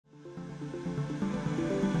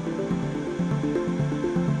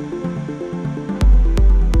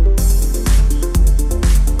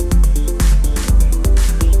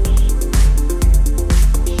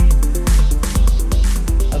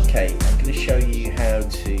you how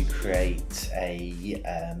to create a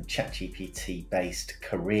ChatGPT based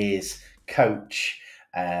careers coach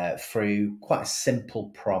through quite a simple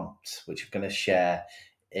prompt, which I'm going to share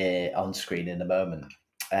on screen in a moment.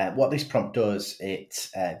 What this prompt does, it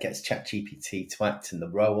gets ChatGPT to act in the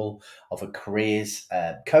role of a careers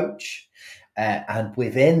coach, and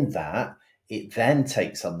within that, it then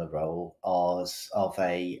takes on the role of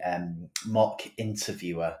a mock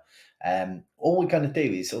interviewer. All we're going to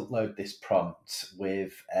do is upload this prompt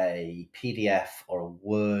with a PDF or a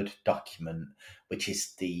Word document, which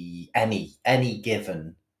is the any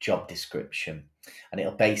given job description, and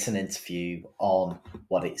it'll base an interview on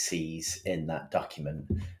what it sees in that document.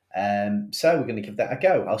 So we're going to give that a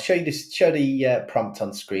go. I'll show the prompt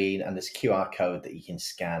on screen, and there's a QR code that you can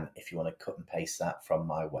scan if you want to cut and paste that from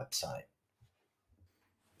my website.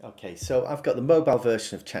 Okay, so I've got the mobile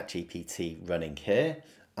version of ChatGPT running here.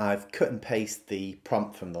 I've cut and pasted the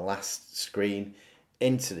prompt from the last screen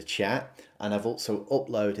into the chat, and I've also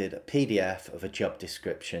uploaded a PDF of a job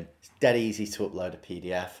description. It's dead easy to upload a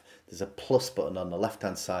PDF. There's a plus button on the left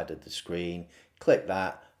hand side of the screen. Click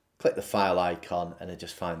that, click the file icon, and then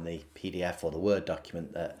just find the PDF or the Word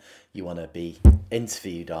document that you want to be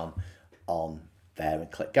interviewed on there and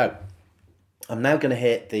click go. I'm now going to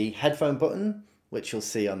hit the headphone button, which you'll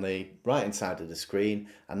see on the right hand side of the screen,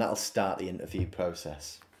 and that'll start the interview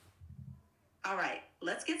process. All right,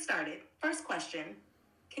 let's get started. First question,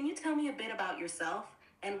 can you tell me a bit about yourself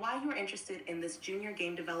and why you're interested in this junior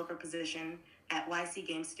game developer position at YC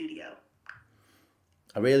Game Studio?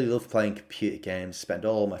 I really love playing computer games, spend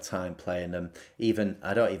all my time playing them.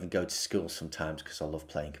 I don't even go to school sometimes because I love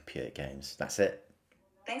playing computer games. That's it.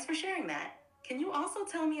 Thanks for sharing that. Can you also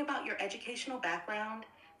tell me about your educational background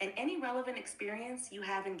and any relevant experience you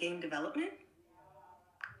have in game development?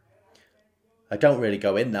 I don't really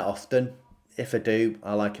go in that often. If I do,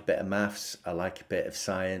 I like a bit of maths, I like a bit of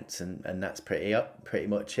science, and that's pretty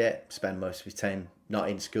much it. Spend most of my time not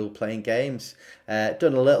in school playing games.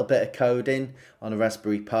 Done a little bit of coding on a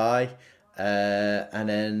Raspberry Pi, and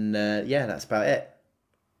then yeah, that's about it.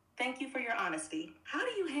 Thank you for your honesty. How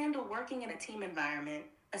do you handle working in a team environment,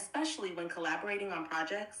 especially when collaborating on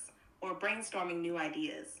projects or brainstorming new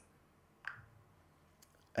ideas?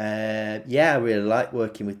 Yeah, I really like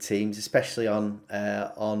working with teams, especially on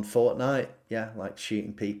Fortnite. Yeah, like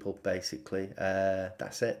shooting people, basically.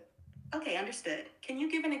 That's it. Okay, understood. Can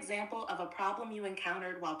you give an example of a problem you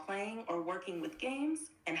encountered while playing or working with games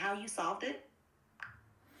and how you solved it?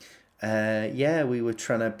 Yeah, we were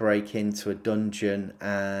trying to break into a dungeon,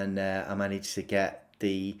 and I managed to get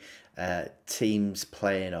the teams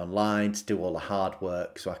playing online to do all the hard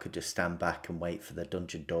work, so I could just stand back and wait for the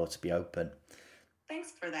dungeon door to be open.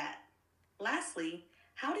 Thanks for that. Lastly,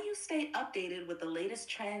 how do you stay updated with the latest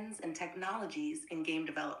trends and technologies in game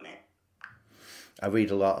development? I read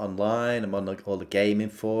a lot online. I'm on all the gaming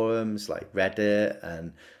forums like Reddit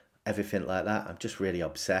and everything like that. I'm just really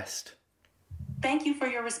obsessed. Thank you for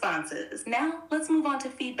your responses. Now, let's move on to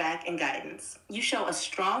feedback and guidance. You show a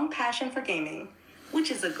strong passion for gaming,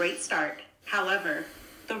 which is a great start. However,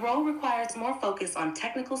 the role requires more focus on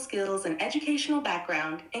technical skills and educational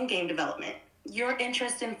background in game development. Your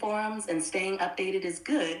interest in forums and staying updated is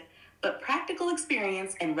good, but practical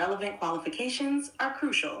experience and relevant qualifications are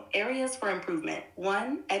crucial. Areas for improvement.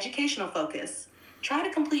 1. Educational focus. Try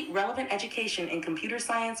to complete relevant education in computer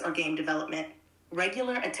science or game development.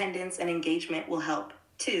 Regular attendance and engagement will help.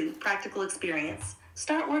 2. Practical experience.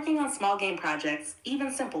 Start working on small game projects,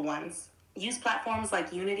 even simple ones. Use platforms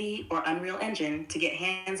like Unity or Unreal Engine to get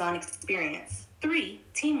hands-on experience. 3.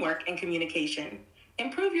 Teamwork and communication.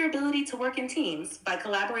 Improve your ability to work in teams by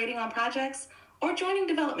collaborating on projects or joining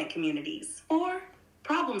development communities. 4.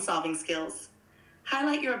 Problem-solving skills.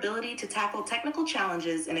 Highlight your ability to tackle technical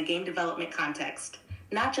challenges in a game development context,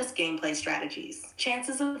 not just gameplay strategies.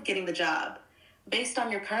 Chances of getting the job. Based on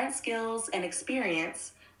your current skills and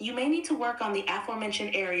experience, you may need to work on the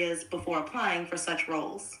aforementioned areas before applying for such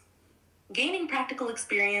roles. Gaining practical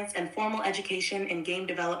experience and formal education in game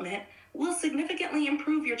development will significantly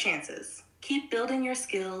improve your chances. Keep building your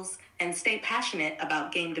skills and stay passionate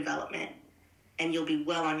about game development, and you'll be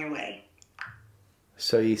well on your way.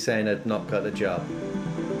 So you're saying I'd not got a job?